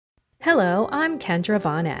Hello, I'm Kendra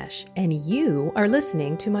Von Esch, and you are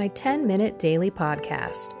listening to my 10-minute daily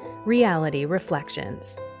podcast, Reality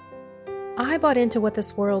Reflections. I bought into what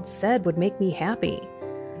this world said would make me happy.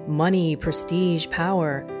 Money, prestige,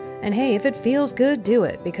 power. And hey, if it feels good, do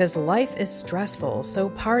it, because life is stressful, so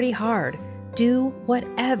party hard. Do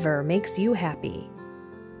whatever makes you happy.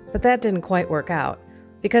 But that didn't quite work out,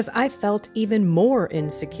 because I felt even more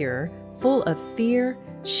insecure, full of fear,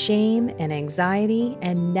 shame, and anxiety,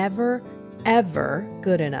 and never, ever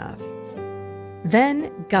good enough.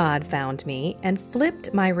 Then God found me and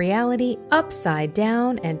flipped my reality upside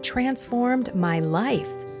down and transformed my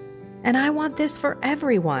life. And I want this for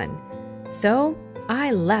everyone. So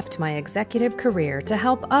I left my executive career to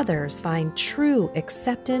help others find true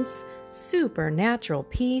acceptance, supernatural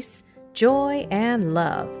peace, joy, and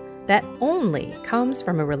love that only comes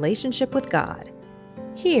from a relationship with God.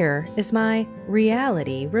 Here is my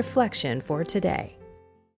reality reflection for today.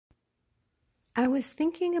 I was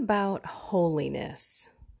thinking about holiness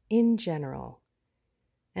in general,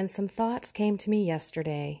 and some thoughts came to me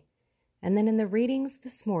yesterday, and then in the readings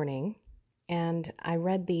this morning, and I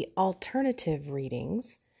read the alternative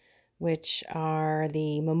readings, which are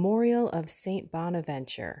the memorial of Saint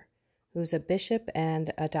Bonaventure, who's a bishop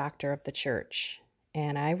and a doctor of the church,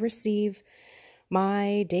 and I receive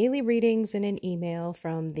my daily readings in an email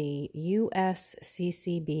from the usccb.org.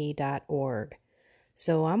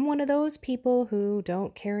 So I'm one of those people who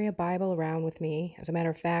don't carry a Bible around with me. As a matter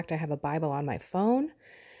of fact, I have a Bible on my phone,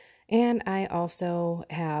 and I also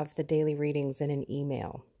have the daily readings in an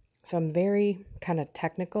email. So I'm very kind of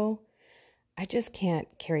technical. I just can't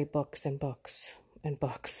carry books and books and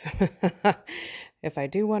books. If I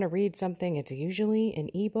do want to read something, it's usually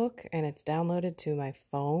an ebook and it's downloaded to my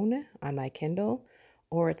phone on my Kindle,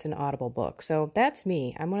 or it's an Audible book. So that's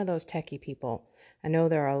me. I'm one of those techie people. I know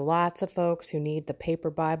there are lots of folks who need the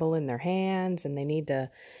paper Bible in their hands and they need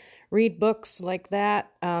to read books like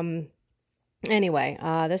that. Anyway,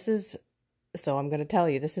 I'm going to tell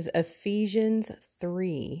you, this is Ephesians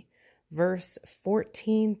 3, verse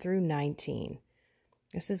 14 through 19.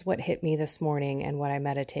 This is what hit me this morning and what I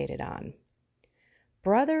meditated on.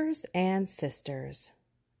 Brothers and sisters,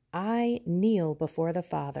 I kneel before the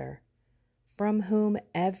Father, from whom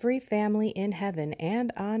every family in heaven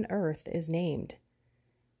and on earth is named,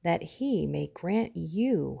 that he may grant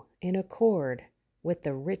you in accord with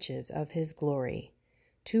the riches of his glory,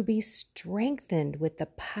 to be strengthened with the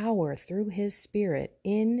power through his Spirit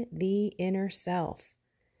in the inner self,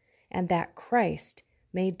 and that Christ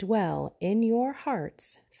may dwell in your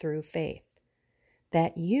hearts through faith,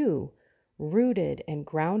 that you, rooted and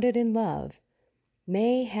grounded in love,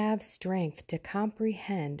 may have strength to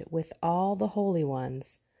comprehend with all the holy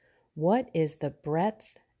ones what is the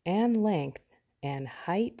breadth and length and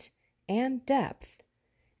height and depth,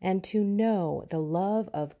 and to know the love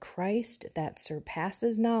of Christ that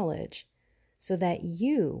surpasses knowledge, so that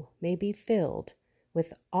you may be filled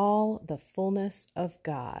with all the fullness of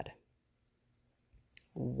God.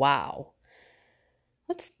 Wow.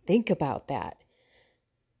 Let's think about that.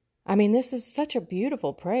 I mean, this is such a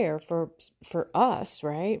beautiful prayer for us,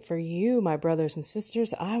 right? For you, my brothers and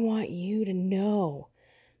sisters. I want you to know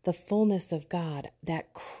the fullness of God,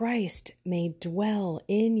 that Christ may dwell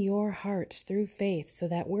in your hearts through faith, so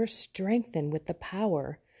that we're strengthened with the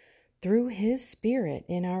power through his Spirit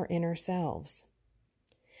in our inner selves.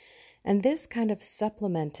 And this kind of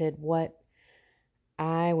supplemented what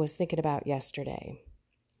I was thinking about yesterday.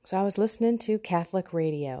 So I was listening to Catholic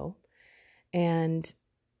radio, and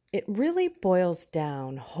it really boils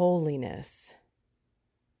down holiness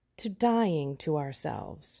to dying to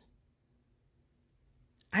ourselves.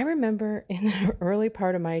 I remember in the early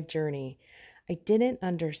part of my journey, I didn't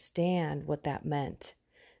understand what that meant,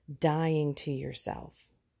 dying to yourself.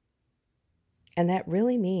 And that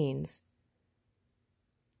really means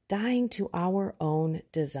dying to our own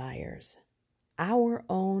desires, our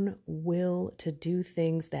own will to do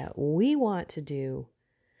things that we want to do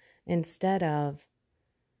instead of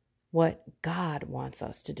what God wants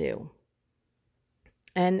us to do.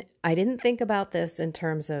 And I didn't think about this in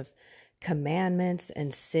terms of commandments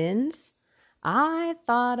and sins. I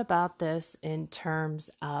thought about this in terms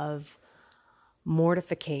of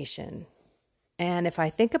mortification. And if I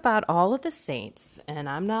think about all of the saints, and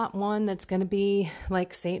I'm not one that's going to be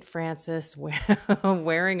like Saint Francis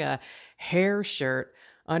wearing a hair shirt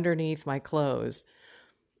underneath my clothes.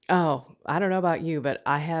 Oh, I don't know about you, but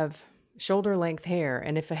I have shoulder length hair.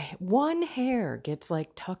 And if one hair gets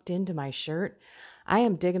like tucked into my shirt, I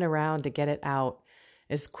am digging around to get it out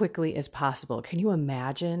as quickly as possible. Can you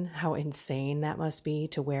imagine how insane that must be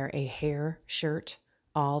to wear a hair shirt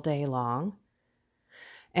all day long?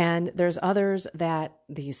 And there's others that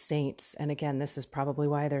these saints, and again, this is probably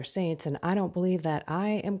why they're saints, and I don't believe that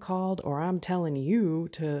I am called or I'm telling you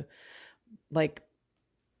to like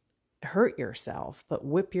hurt yourself, but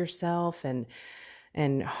whip yourself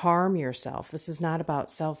and harm yourself. This is not about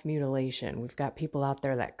self-mutilation. We've got people out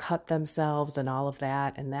there that cut themselves and all of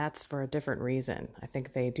that, and that's for a different reason. I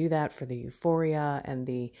think they do that for the euphoria and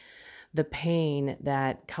the pain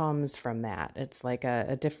that comes from that. It's like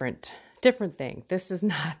a different thing. This is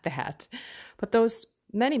not that. But those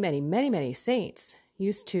many saints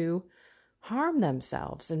used to harm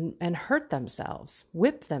themselves and hurt themselves,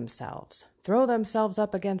 whip themselves, throw themselves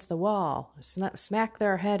up against the wall, smack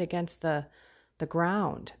their head against the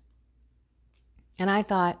ground. And I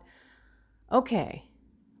thought, okay,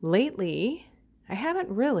 lately I haven't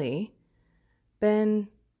really been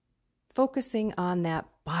focusing on that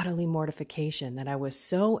bodily mortification that I was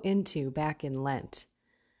so into back in Lent.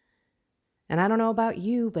 And I don't know about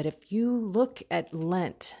you, but if you look at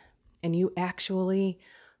Lent and you actually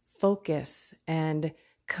focus and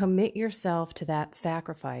commit yourself to that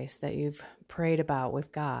sacrifice that you've prayed about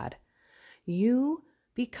with God, you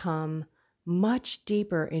become much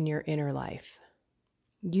deeper in your inner life.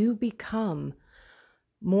 You become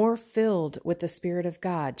more filled with the Spirit of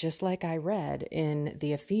God, just like I read in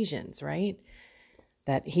the Ephesians, right?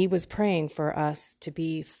 That he was praying for us to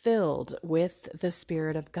be filled with the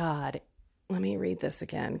Spirit of God. Let me read this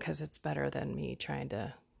again because it's better than me trying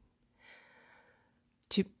to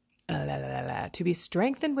be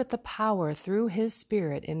strengthened with the power through his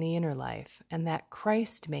Spirit in the inner life, and that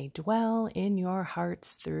Christ may dwell in your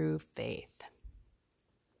hearts through faith.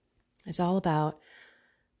 It's all about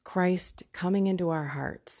Christ coming into our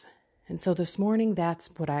hearts. And so this morning, that's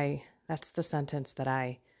the sentence that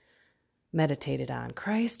I meditated on.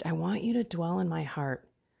 Christ, I want you to dwell in my heart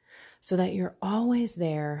so that you're always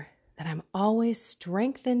there, that I'm always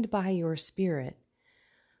strengthened by your Spirit,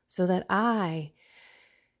 so that I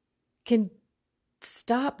can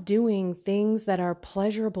stop doing things that are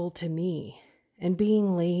pleasurable to me and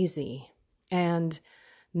being lazy and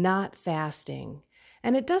not fasting.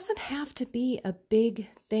 And it doesn't have to be a big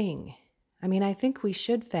thing. I mean, I think we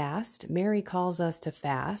should fast. Mary calls us to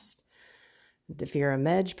fast. If you're a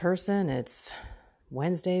Medj person, it's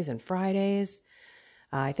Wednesdays and Fridays.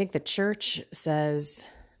 I think the church says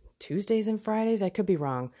Tuesdays and Fridays. I could be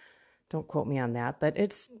wrong. Don't quote me on that. But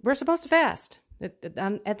we're supposed to fast.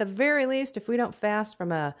 At the very least, if we don't fast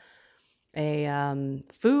from a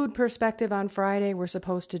food perspective on Friday, we're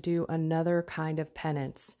supposed to do another kind of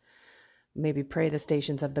penance. Maybe pray the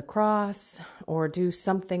Stations of the Cross or do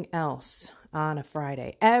something else on a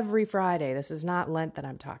Friday. Every Friday. This is not Lent that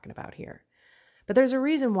I'm talking about here. But there's a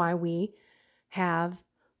reason why we have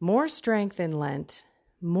more strength in Lent,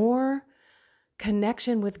 more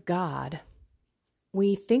connection with God.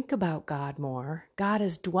 We think about God more. God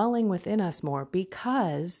is dwelling within us more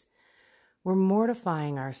because we're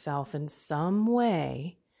mortifying ourselves in some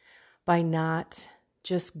way by not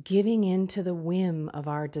just giving in to the whim of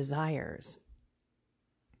our desires.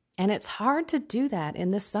 And it's hard to do that in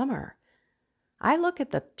the summer. I look at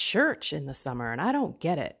the church in the summer and I don't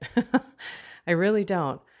get it. I really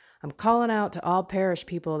don't. I'm calling out to all parish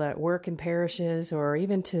people that work in parishes, or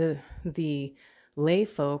even to the lay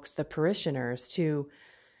folks, the parishioners, to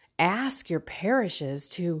ask your parishes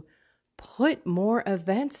to put more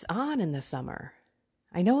events on in the summer.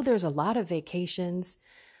 I know there's a lot of vacations,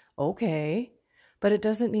 okay, but it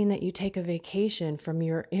doesn't mean that you take a vacation from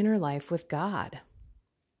your inner life with God.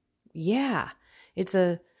 Yeah, it's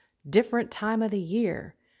a different time of the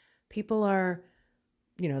year. People are,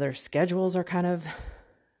 their schedules are kind of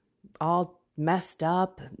all messed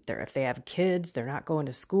up. If they have kids, they're not going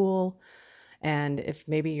to school. And if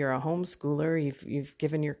maybe you're a homeschooler, you've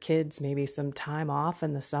given your kids maybe some time off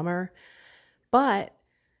in the summer. But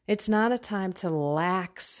it's not a time to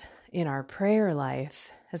lax in our prayer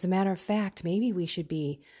life. As a matter of fact, maybe we should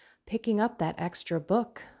be picking up that extra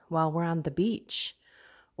book while we're on the beach,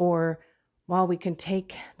 or while we can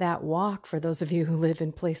take that walk, for those of you who live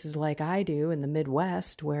in places like I do in the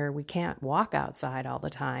Midwest where we can't walk outside all the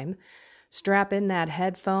time. Strap in that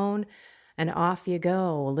headphone and off you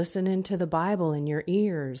go, listening to the Bible in your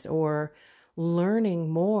ears, or learning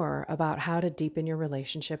more about how to deepen your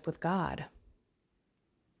relationship with God.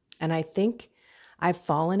 And I think I've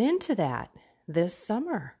fallen into that this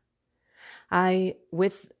summer.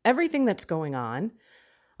 With everything that's going on,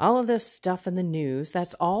 all of this stuff in the news,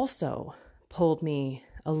 that's also pulled me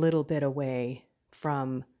a little bit away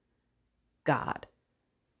from God,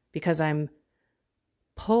 because I'm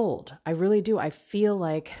pulled. I really do. I feel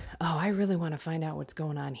like, I really want to find out what's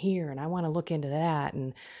going on here, and I want to look into that,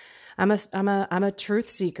 and I'm a truth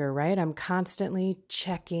seeker, right? I'm constantly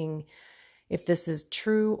checking if this is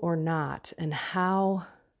true or not and how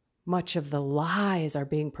much of the lies are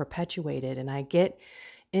being perpetuated. And I get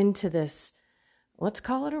into this, let's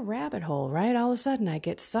call it a rabbit hole, right? All of a sudden I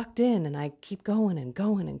get sucked in and I keep going and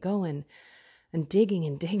going and going and digging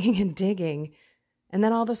and digging and digging. And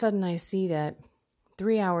then all of a sudden I see that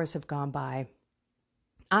 3 hours have gone by.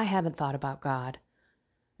 I haven't thought about God,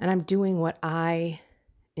 and I'm doing what I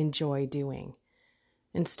enjoy doing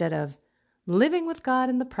instead of living with God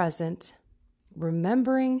in the present,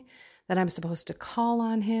 remembering that I'm supposed to call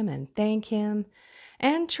on Him and thank Him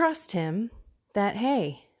and trust Him that,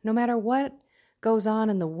 hey, no matter what goes on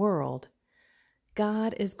in the world,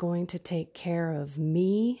 God is going to take care of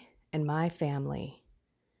me and my family.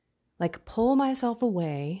 Like, pull myself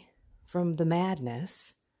away from the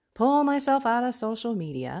madness, pull myself out of social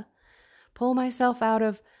media, pull myself out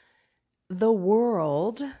of the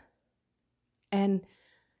world, and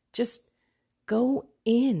just go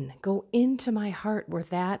into my heart where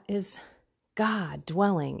that is God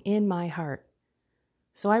dwelling in my heart.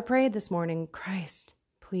 So I prayed this morning, Christ,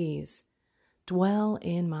 please dwell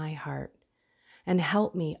in my heart and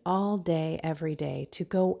help me all day, every day to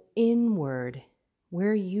go inward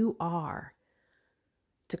where you are,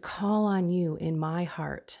 to call on you in my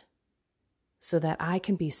heart so that I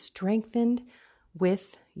can be strengthened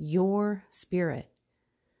with your Spirit,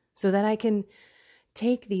 so that I can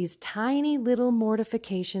take these tiny little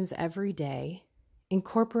mortifications every day,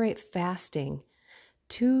 incorporate fasting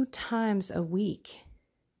 2 times a week.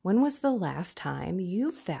 When was the last time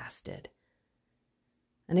you fasted?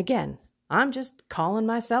 And again, I'm just calling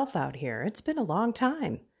myself out here. It's been a long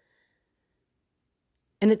time.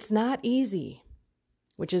 And it's not easy,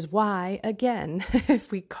 which is why, again,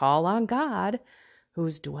 if we call on God,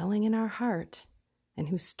 who's dwelling in our heart and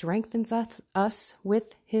who strengthens us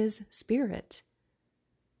with His Spirit,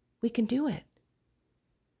 we can do it.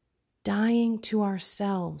 Dying to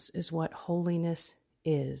ourselves is what holiness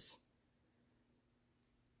is.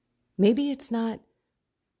 Maybe it's not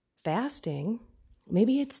fasting.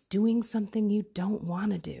 Maybe it's doing something you don't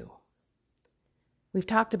want to do. We've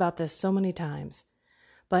talked about this so many times,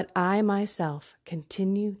 but I myself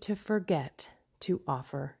continue to forget to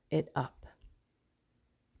offer it up.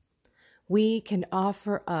 We can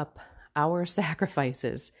offer up our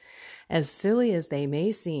sacrifices, as silly as they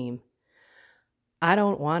may seem. I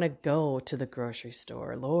don't want to go to the grocery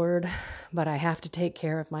store, Lord, but I have to take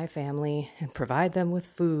care of my family and provide them with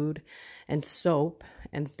food and soap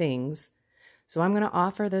and things. So I'm going to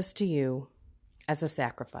offer this to you as a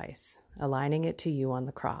sacrifice, aligning it to you on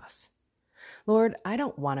the cross. Lord, I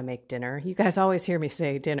don't want to make dinner. You guys always hear me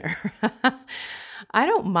say dinner. I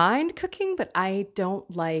don't mind cooking, but I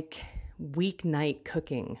don't like weeknight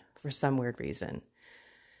cooking for some weird reason.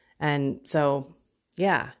 And so,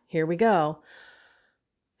 yeah, here we go.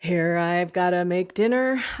 Here I've got to make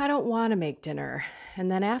dinner. I don't want to make dinner.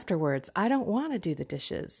 And then afterwards, I don't want to do the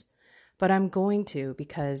dishes, but I'm going to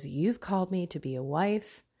because you've called me to be a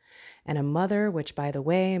wife and a mother, which, by the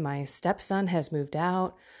way, my stepson has moved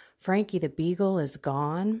out. Frankie the Beagle is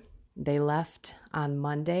gone. They left on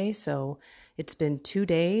Monday, so it's been 2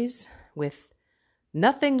 days with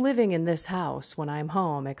nothing living in this house when I'm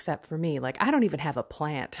home except for me. Like, I don't even have a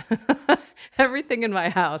plant. Everything in my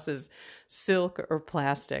house is silk or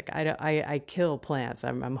plastic. I kill plants.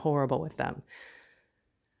 I'm horrible with them.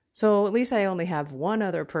 So at least I only have one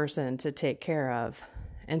other person to take care of.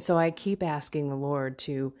 And so I keep asking the Lord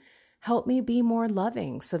to help me be more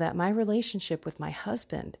loving so that my relationship with my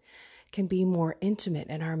husband can be more intimate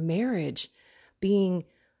and our marriage, being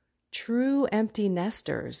true empty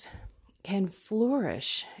nesters, can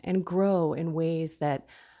flourish and grow in ways that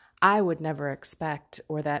I would never expect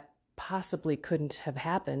or that possibly couldn't have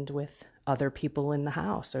happened with other people in the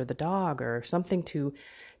house or the dog or something to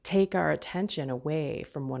take our attention away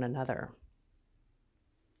from one another.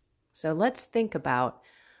 So let's think about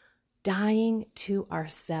dying to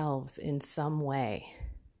ourselves in some way.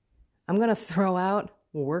 I'm going to throw out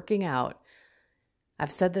working out.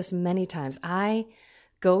 I've said this many times. I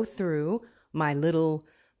go through my little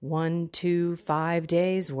 1, 2, 5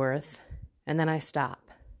 days worth, and then I stop.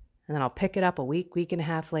 And then I'll pick it up a week and a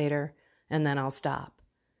half later, and then I'll stop.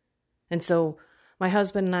 And so my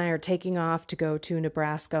husband and I are taking off to go to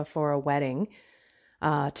Nebraska for a wedding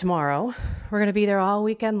tomorrow. We're going to be there all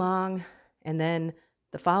weekend long, and then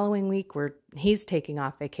the following week he's taking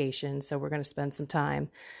off vacation, so we're going to spend some time,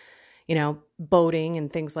 boating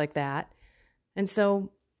and things like that. And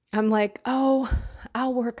so I'm like, oh,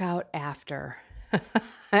 I'll work out after.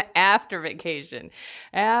 After vacation,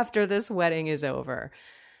 after this wedding is over.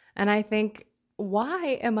 And I think,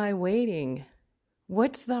 why am I waiting?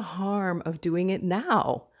 What's the harm of doing it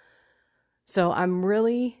now? So I'm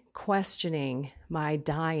really questioning my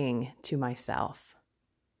dying to myself,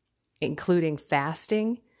 including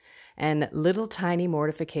fasting and little tiny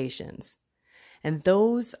mortifications. And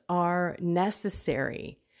those are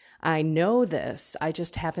necessary. I know this, I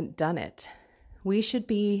just haven't done it. We should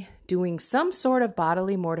be doing some sort of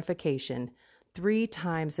bodily mortification 3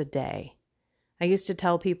 times a day. I used to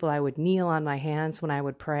tell people I would kneel on my hands when I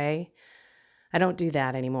would pray. I don't do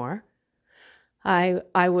that anymore. I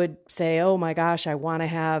would say, oh my gosh, I want to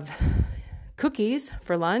have cookies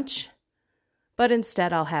for lunch, but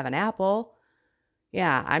instead I'll have an apple.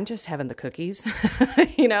 Yeah, I'm just having the cookies.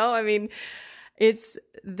 It's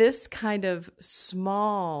this kind of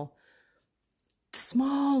small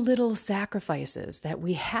little sacrifices that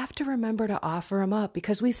we have to remember to offer them up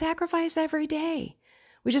because we sacrifice every day.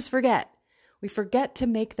 We just forget. We forget to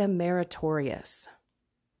make them meritorious.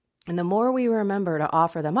 And the more we remember to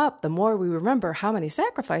offer them up, the more we remember how many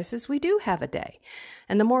sacrifices we do have a day,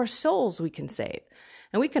 and the more souls we can save.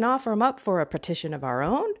 And we can offer them up for a petition of our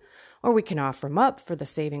own, or we can offer them up for the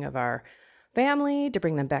saving of our family, to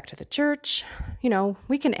bring them back to the church.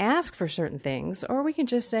 We can ask for certain things, or we can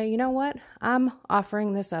just say, you know what? I'm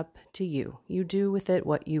offering this up to you. You do with it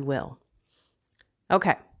what you will.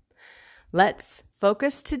 Okay, let's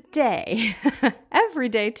focus today, every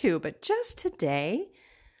day too, but just today,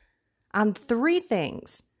 on 3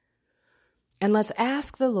 things. And let's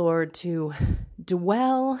ask the Lord to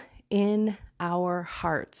dwell in our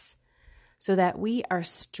hearts so that we are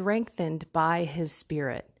strengthened by His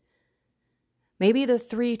Spirit. Maybe the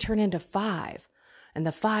 3 turn into 5, and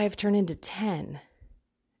the 5 turn into 10.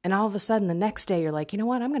 And all of a sudden, the next day, you're like, you know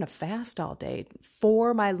what? I'm going to fast all day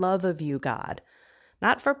for my love of you, God.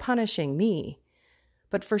 Not for punishing me,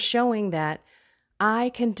 but for showing that I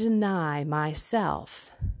can deny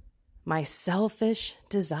myself, my selfish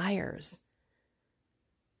desires.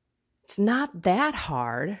 It's not that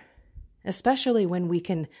hard, especially when we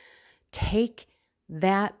can take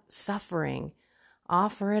that suffering,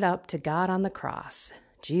 offer it up to God on the cross,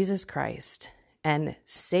 Jesus Christ, and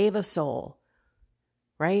save a soul,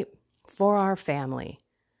 right? For our family,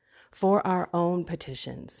 for our own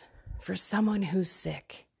petitions, for someone who's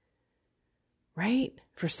sick, right?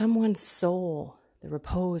 For someone's soul, the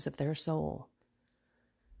repose of their soul.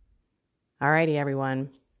 Alrighty, everyone.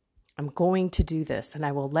 I'm going to do this, and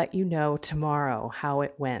I will let you know tomorrow how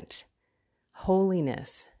it went.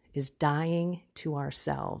 Holiness is dying to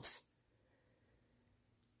ourselves.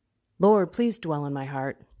 Lord, please dwell in my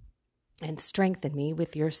heart and strengthen me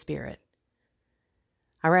with your Spirit.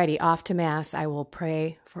 Alrighty, off to Mass. I will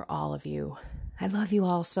pray for all of you. I love you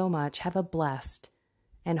all so much. Have a blessed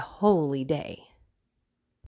and holy day.